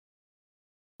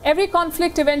Every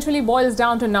conflict eventually boils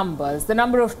down to numbers. The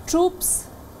number of troops,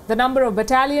 the number of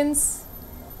battalions,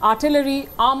 artillery,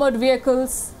 armored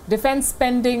vehicles, defense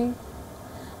spending,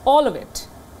 all of it.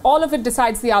 All of it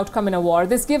decides the outcome in a war.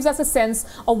 This gives us a sense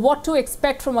of what to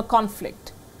expect from a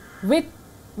conflict, which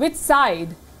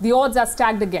side the odds are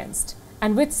stacked against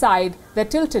and which side they're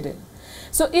tilted in.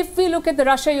 So if we look at the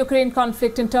Russia-Ukraine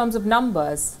conflict in terms of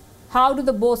numbers, how do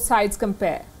the both sides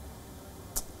compare?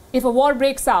 If a war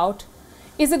breaks out,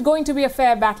 is it going to be a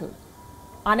fair battle?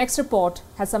 Our next report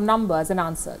has some numbers and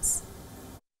answers.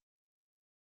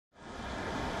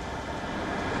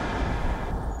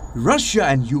 Russia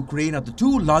and Ukraine are the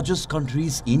two largest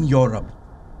countries in Europe.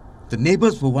 The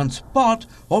neighbors were once part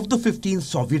of the 15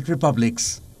 Soviet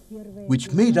republics,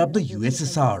 which made up the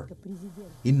USSR.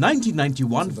 In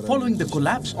 1991, following the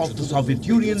collapse of the Soviet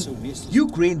Union,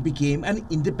 Ukraine became an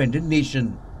independent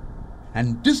nation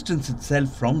and distanced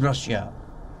itself from Russia.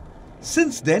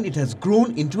 Since then, it has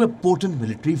grown into a potent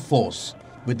military force,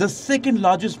 with the second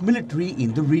largest military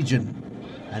in the region,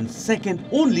 and second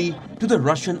only to the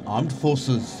Russian armed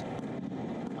forces.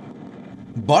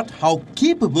 But how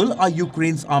capable are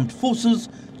Ukraine's armed forces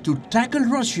to tackle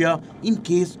Russia in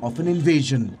case of an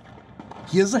invasion?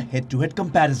 Here's a head-to-head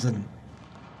comparison.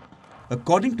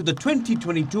 According to the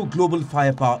 2022 Global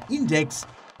Firepower Index,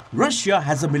 Russia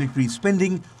has a military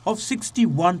spending of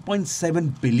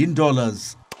 $61.7 billion.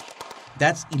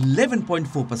 That's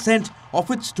 11.4%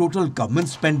 of its total government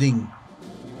spending.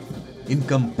 In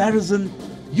comparison,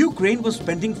 Ukraine was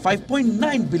spending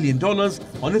 $5.9 billion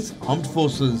on its armed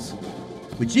forces,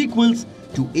 which equals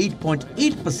to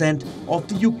 8.8% of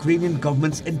the Ukrainian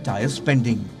government's entire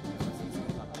spending.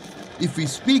 If we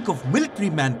speak of military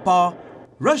manpower,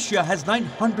 Russia has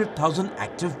 900,000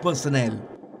 active personnel.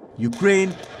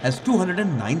 Ukraine has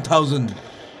 209,000.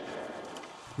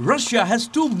 Russia has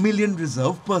 2 million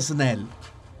reserve personnel.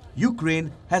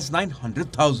 Ukraine has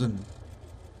 900,000.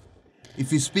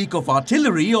 If we speak of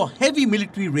artillery or heavy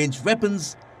military range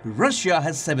weapons, Russia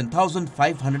has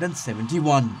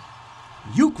 7,571.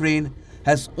 Ukraine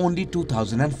has only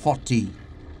 2,040.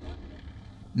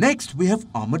 Next, we have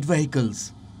armored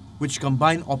vehicles, which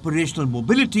combine operational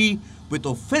mobility with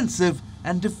offensive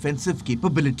and defensive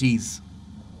capabilities.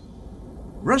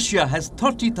 Russia has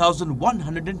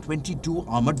 30,122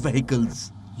 armored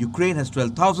vehicles. Ukraine has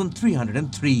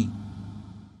 12,303.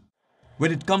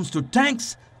 When it comes to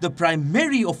tanks, the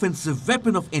primary offensive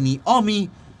weapon of any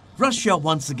army, Russia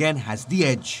once again has the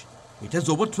edge. It has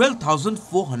over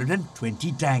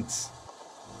 12,420 tanks,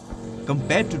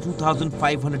 compared to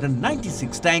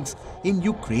 2,596 tanks in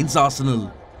Ukraine's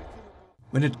arsenal.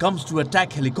 When it comes to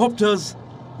attack helicopters,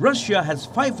 Russia has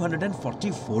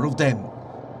 544 of them.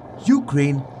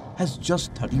 Ukraine has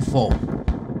just 34.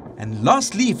 And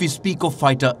lastly, if we speak of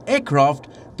fighter aircraft,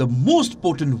 the most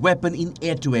potent weapon in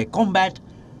air-to-air combat,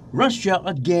 Russia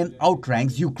again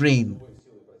outranks Ukraine.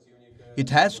 It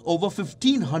has over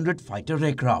 1,500 fighter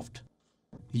aircraft.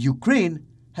 Ukraine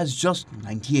has just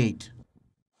 98.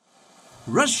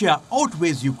 Russia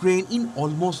outweighs Ukraine in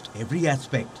almost every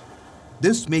aspect.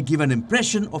 This may give an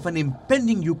impression of an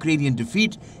impending Ukrainian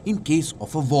defeat in case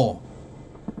of a war.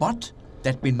 But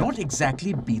that may not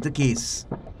exactly be the case.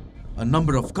 A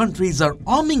number of countries are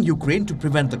arming Ukraine to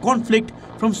prevent the conflict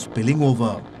from spilling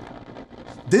over.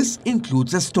 This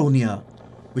includes Estonia,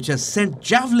 which has sent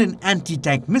Javelin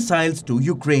anti-tank missiles to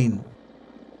Ukraine.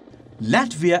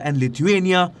 Latvia and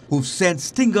Lithuania, who've sent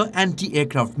Stinger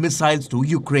anti-aircraft missiles to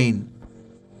Ukraine.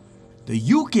 The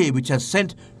UK, which has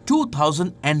sent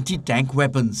 2,000 anti-tank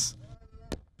weapons.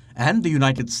 And the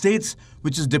United States,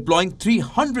 which is deploying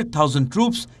 300,000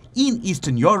 troops in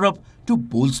Eastern Europe to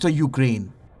bolster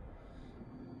Ukraine.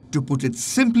 To put it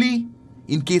simply,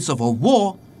 in case of a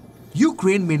war,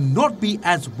 Ukraine may not be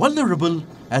as vulnerable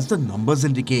as the numbers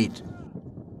indicate.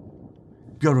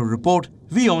 Bureau Report,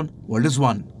 WION World is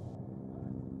One.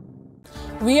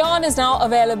 WION is now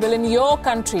available in your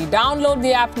country. Download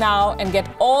the app now and get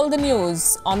all the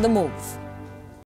news on the move.